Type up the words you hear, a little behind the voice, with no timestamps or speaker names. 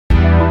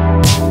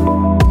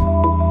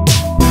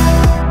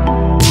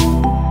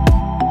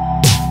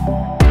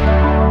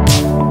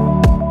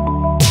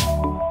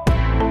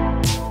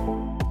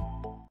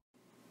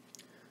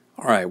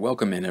Hi,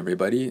 welcome in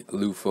everybody.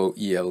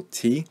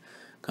 LUFOELT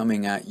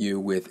coming at you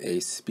with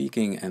a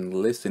speaking and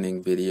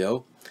listening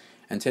video.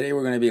 And today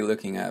we're going to be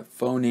looking at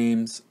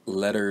phonemes,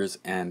 letters,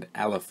 and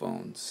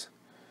allophones.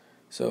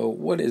 So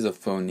what is a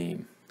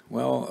phoneme?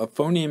 Well, a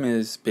phoneme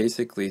is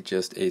basically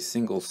just a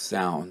single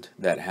sound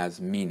that has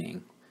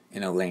meaning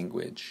in a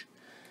language.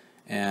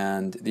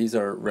 And these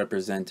are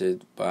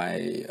represented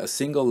by a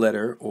single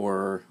letter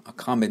or a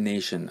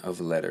combination of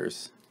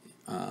letters.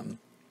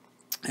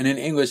 And in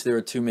English, there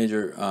are two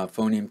major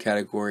phoneme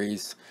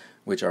categories,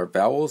 which are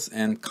vowels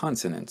and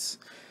consonants.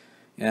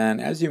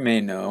 And as you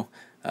may know,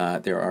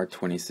 there are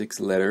 26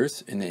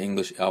 letters in the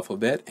English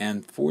alphabet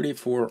and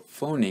 44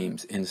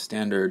 phonemes in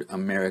Standard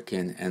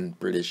American and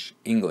British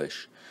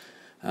English.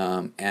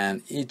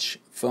 And each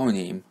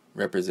phoneme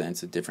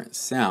represents a different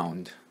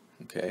sound.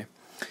 Okay,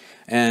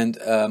 and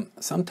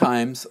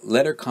sometimes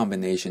letter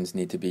combinations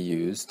need to be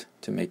used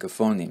to make a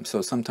phoneme.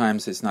 So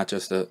sometimes it's not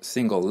just a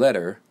single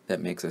letter that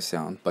makes a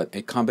sound, but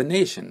a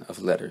combination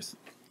of letters.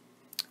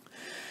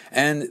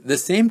 And the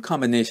same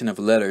combination of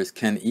letters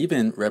can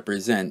even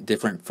represent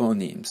different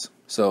phonemes.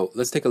 So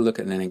let's take a look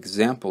at an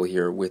example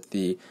here with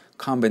the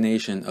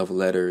combination of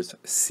letters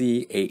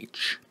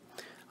CH.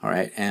 All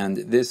right, and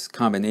this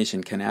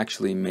combination can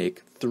actually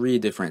make three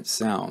different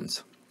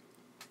sounds.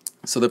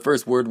 So the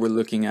first word we're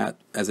looking at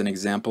as an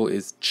example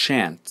is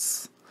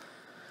chance.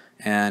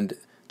 And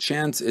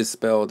chance is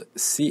spelled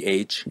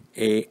C-H-A-N-C-E.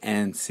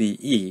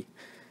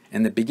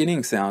 And the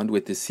beginning sound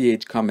with the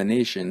CH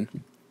combination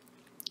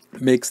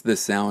makes the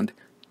sound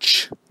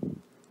ch,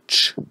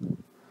 ch,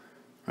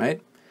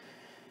 right?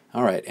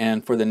 All right,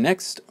 and for the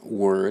next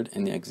word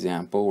in the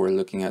example, we're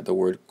looking at the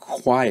word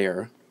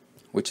choir,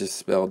 which is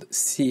spelled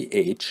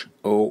C-H-O-I-R.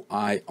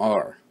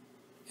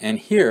 And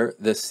here,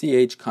 the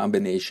CH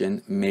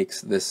combination makes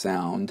the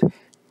sound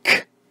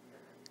k,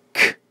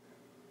 k.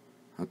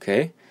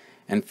 Okay?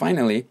 And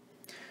finally,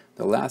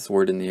 the last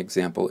word in the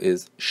example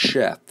is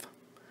chef,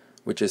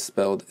 which is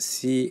spelled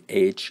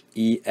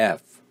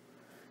C-H-E-F.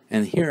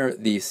 And here,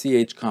 the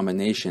CH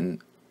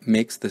combination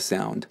makes the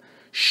sound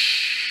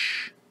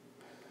sh.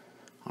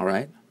 All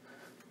right?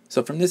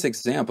 So from this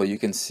example, you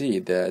can see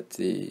that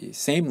the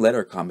same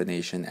letter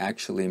combination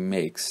actually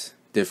makes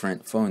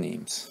different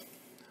phonemes.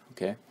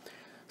 Okay?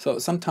 So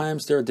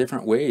sometimes there are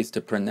different ways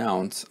to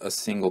pronounce a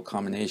single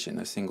combination,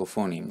 a single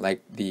phoneme,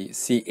 like the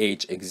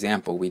CH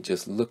example we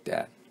just looked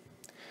at.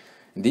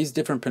 And these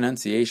different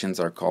pronunciations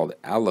are called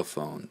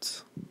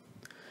allophones.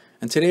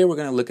 And today we're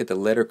going to look at the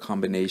letter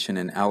combination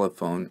and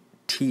allophone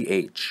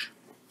TH.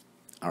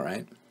 All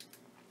right.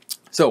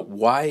 So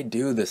why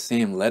do the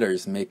same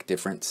letters make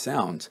different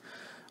sounds?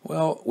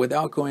 Well,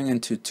 without going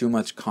into too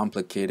much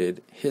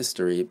complicated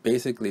history,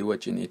 basically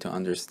what you need to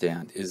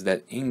understand is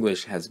that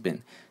English has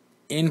been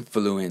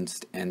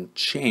influenced and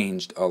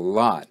changed a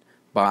lot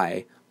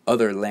by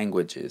other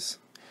languages.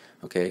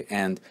 Okay,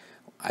 and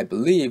I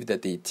believe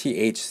that the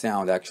TH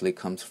sound actually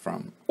comes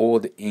from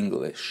Old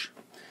English.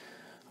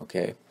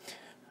 Okay,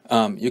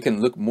 you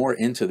can look more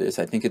into this.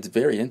 I think it's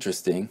very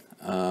interesting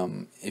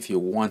if you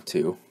want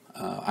to.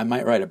 I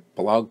might write a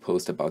blog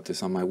post about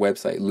this on my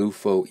website,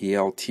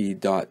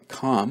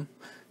 LUFOELT.com,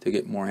 to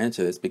get more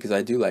into this, because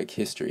I do like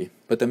history.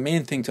 But the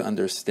main thing to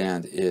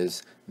understand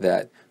is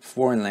that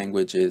foreign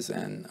languages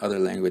and other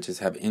languages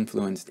have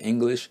influenced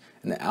English,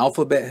 and the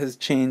alphabet has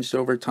changed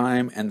over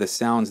time, and the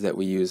sounds that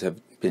we use have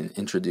been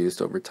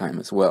introduced over time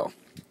as well.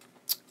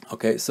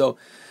 Okay, so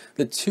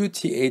the two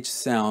TH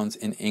sounds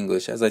in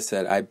English, as I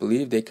said, I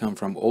believe they come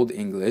from Old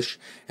English,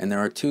 and there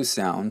are two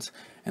sounds,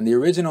 and the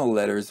original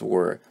letters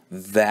were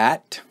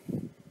that,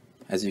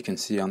 as you can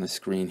see on the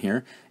screen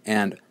here,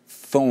 and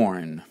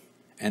thorn,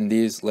 and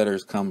these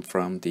letters come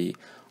from the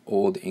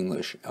Old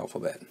English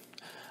alphabet.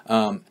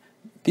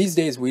 These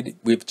days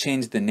we've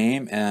changed the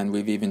name, and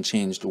we've even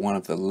changed one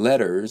of the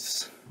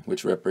letters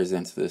which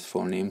represents this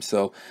phoneme.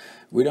 So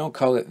we don't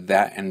call it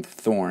that and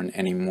thorn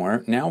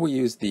anymore. Now we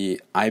use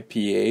the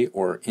IPA,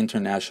 or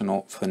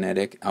International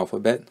Phonetic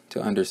Alphabet, to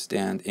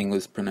understand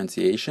English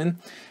pronunciation.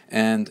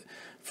 And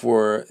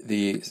for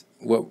the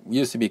what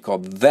used to be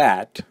called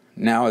that,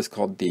 now is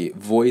called the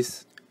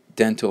voice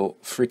dental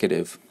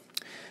fricative.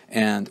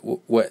 And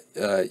what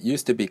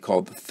used to be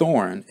called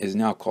thorn is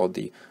now called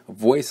the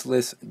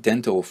voiceless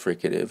dental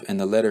fricative, and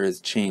the letter is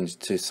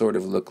changed to sort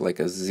of look like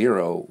a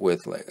zero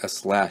with like a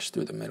slash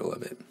through the middle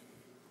of it.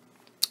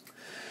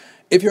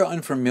 If you're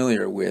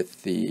unfamiliar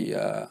with the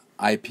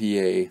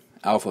IPA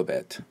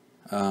alphabet,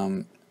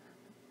 I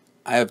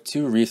have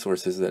two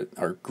resources that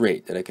are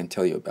great that I can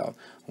tell you about.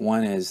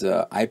 One is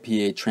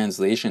IPA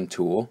translation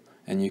tool,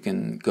 and you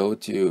can go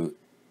to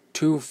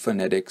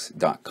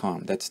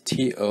tophonetics.com. That's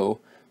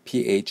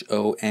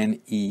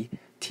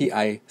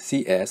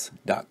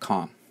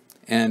TOPHONETICS.com.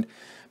 And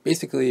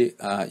basically,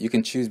 you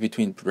can choose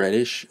between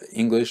British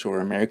English or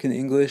American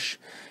English,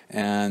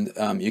 and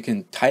you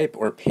can type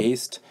or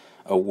paste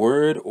a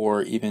word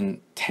or even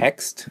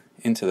text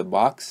into the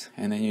box,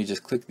 and then you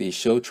just click the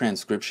show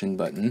transcription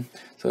button.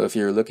 So if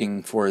you're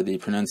looking for the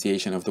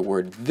pronunciation of the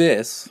word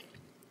this,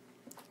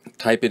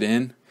 type it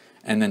in,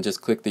 and then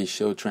just click the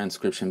Show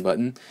Transcription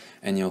button,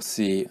 and you'll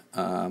see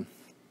the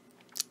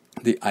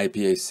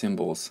IPA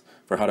symbols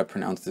for how to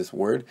pronounce this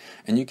word.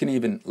 And you can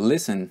even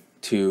listen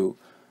to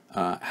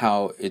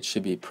how it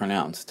should be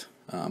pronounced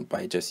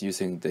by just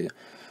using the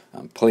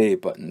play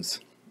buttons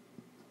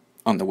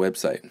on the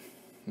website.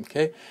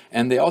 Okay,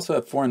 and they also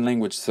have foreign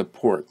language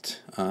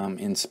support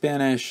in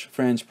Spanish,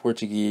 French,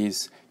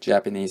 Portuguese,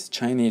 Japanese,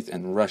 Chinese,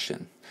 and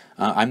Russian.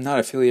 I'm not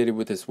affiliated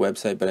with this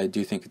website, but I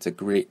do think it's a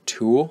great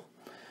tool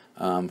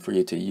for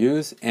you to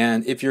use.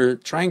 And if you're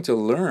trying to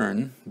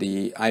learn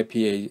the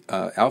IPA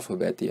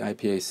alphabet, the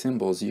IPA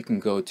symbols, you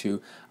can go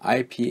to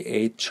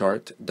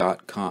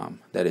IPAchart.com.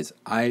 That is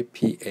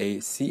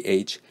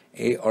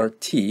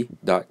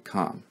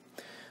IPACHART.com.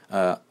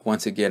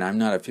 Once again, I'm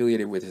not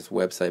affiliated with this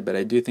website, but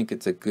I do think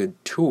it's a good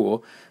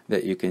tool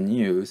that you can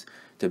use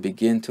to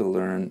begin to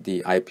learn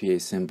the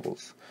IPA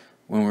symbols.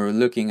 When we're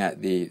looking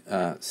at the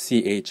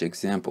CH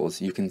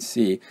examples, you can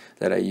see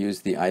that I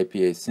use the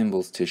IPA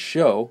symbols to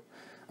show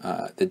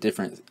the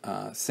different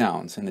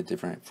sounds and the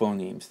different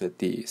phonemes that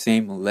the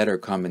same letter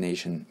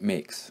combination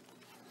makes.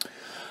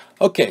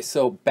 Okay,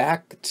 so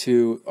back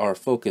to our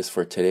focus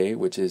for today,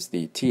 which is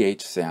the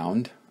TH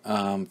sound.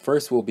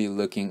 First, we'll be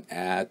looking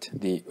at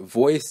the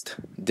voiced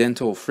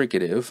dental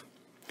fricative.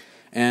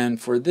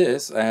 And for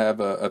this, I have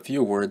a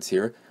few words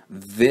here.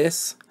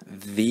 This,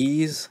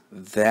 these,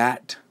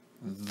 that,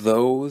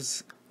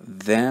 those,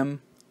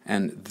 them,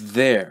 and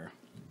there.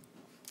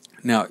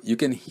 Now, you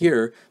can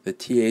hear the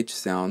TH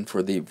sound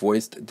for the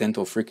voiced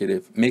dental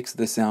fricative makes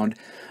the sound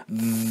th.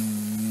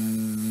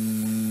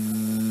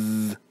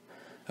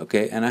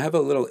 Okay, and I have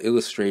a little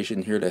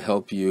illustration here to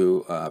help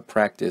you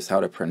practice how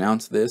to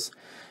pronounce this.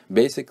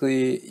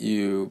 Basically,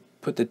 you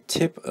put the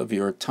tip of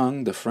your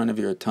tongue, the front of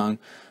your tongue,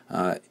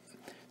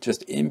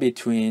 just in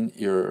between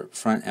your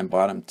front and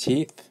bottom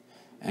teeth,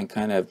 and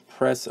kind of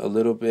press a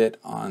little bit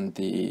on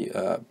the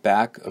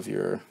back of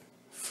your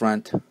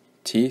front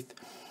teeth,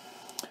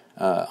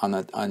 on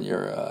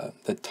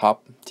the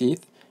top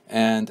teeth,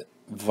 and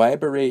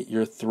vibrate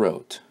your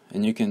throat.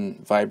 And you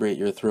can vibrate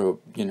your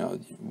throat, you know,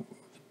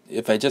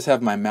 if I just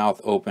have my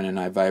mouth open and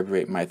I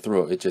vibrate my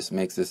throat, it just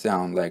makes a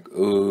sound like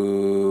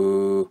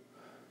ooh.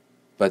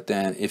 But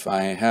then if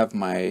I have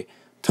my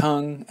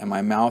tongue and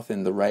my mouth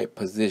in the right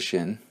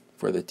position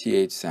for the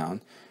TH sound,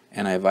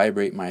 and I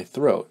vibrate my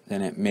throat,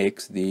 then it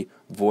makes the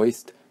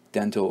voiced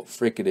dental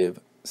fricative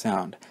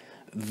sound.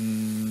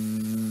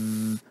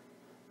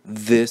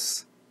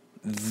 This,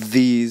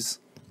 these,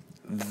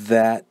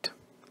 that,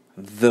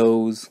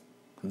 those,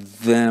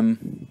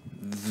 them,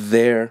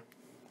 there,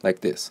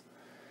 like this.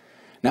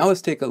 Now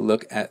let's take a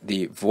look at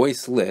the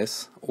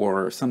voiceless,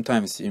 or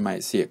sometimes you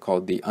might see it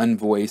called the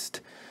unvoiced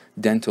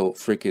dental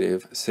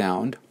fricative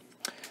sound.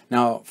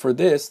 Now for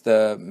this,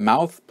 the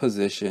mouth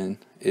position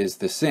is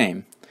the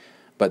same,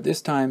 but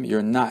this time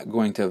you're not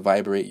going to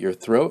vibrate your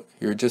throat,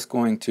 you're just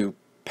going to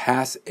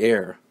pass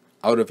air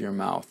out of your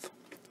mouth.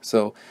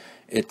 So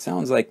it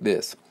sounds like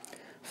this.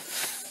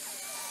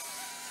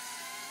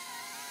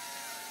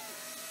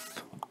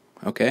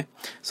 Okay,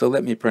 so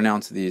let me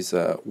pronounce these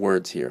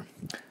words here.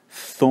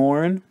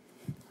 Thorn,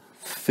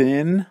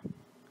 thin,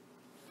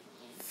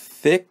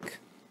 thick,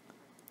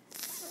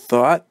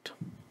 thought,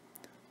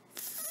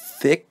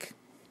 thick,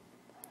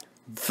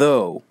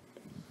 though.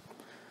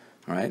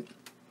 All right.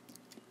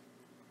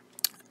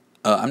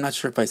 I'm not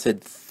sure if I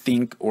said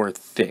think or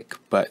thick,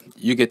 but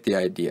you get the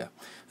idea.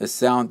 The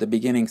sound, the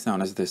beginning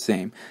sound is the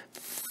same,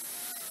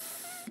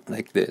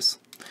 like this.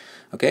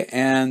 Okay,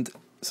 and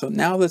so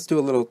now let's do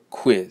a little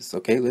quiz.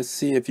 Okay, let's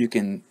see if you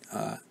can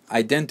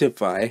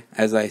identify,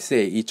 as I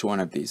say, each one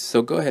of these.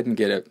 So go ahead and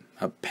get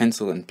a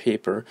pencil and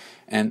paper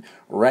and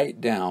write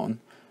down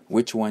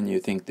which one you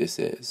think this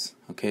is.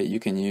 Okay,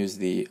 you can use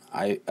the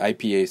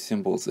IPA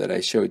symbols that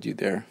I showed you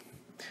there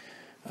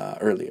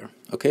earlier.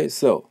 Okay,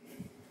 so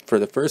for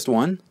the first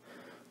one,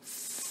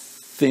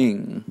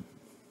 thing.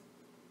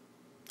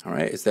 All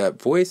right, is that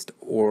voiced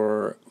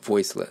or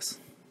voiceless?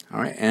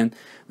 All right, and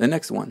the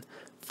next one,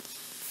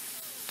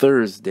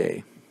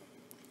 Thursday.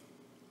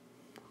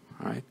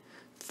 All right,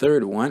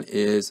 third one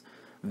is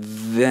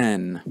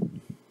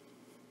then.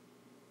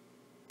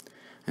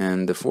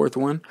 And the fourth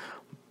one,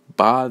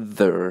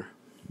 bother.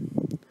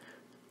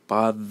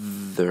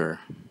 Bother.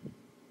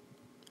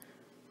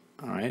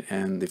 All right,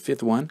 and the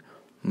fifth one,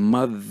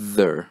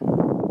 mother.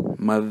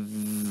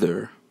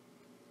 Mother.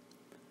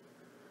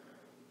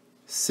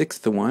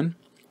 Sixth one,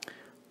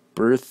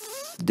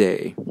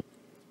 birthday.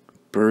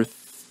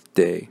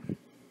 Birthday.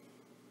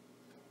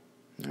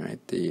 All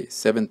right, the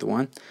seventh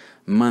one,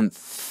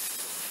 month.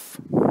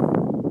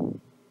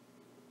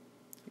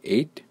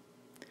 8,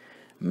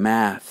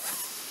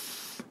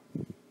 math.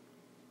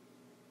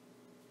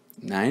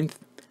 9th,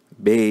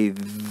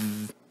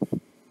 bathe.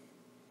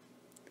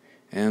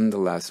 And the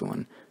last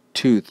one,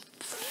 tooth.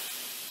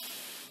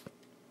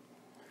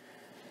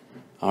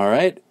 All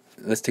right,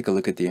 let's take a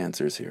look at the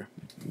answers here.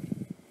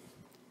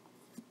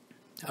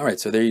 All right,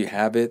 so there you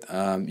have it.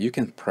 You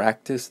can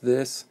practice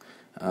this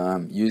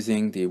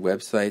using the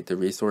website, the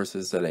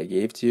resources that I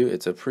gave to you.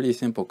 It's a pretty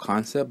simple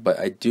concept, but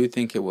I do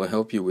think it will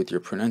help you with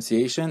your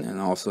pronunciation and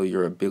also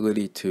your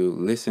ability to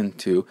listen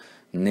to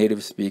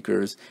native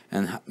speakers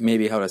and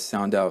maybe how to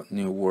sound out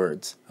new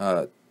words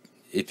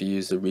if you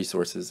use the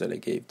resources that I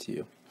gave to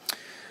you.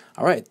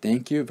 Alright,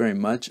 thank you very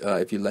much.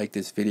 If you like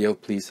this video,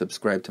 please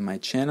subscribe to my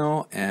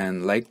channel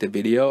and like the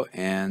video,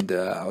 and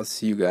I'll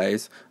see you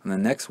guys on the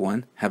next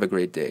one. Have a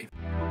great day.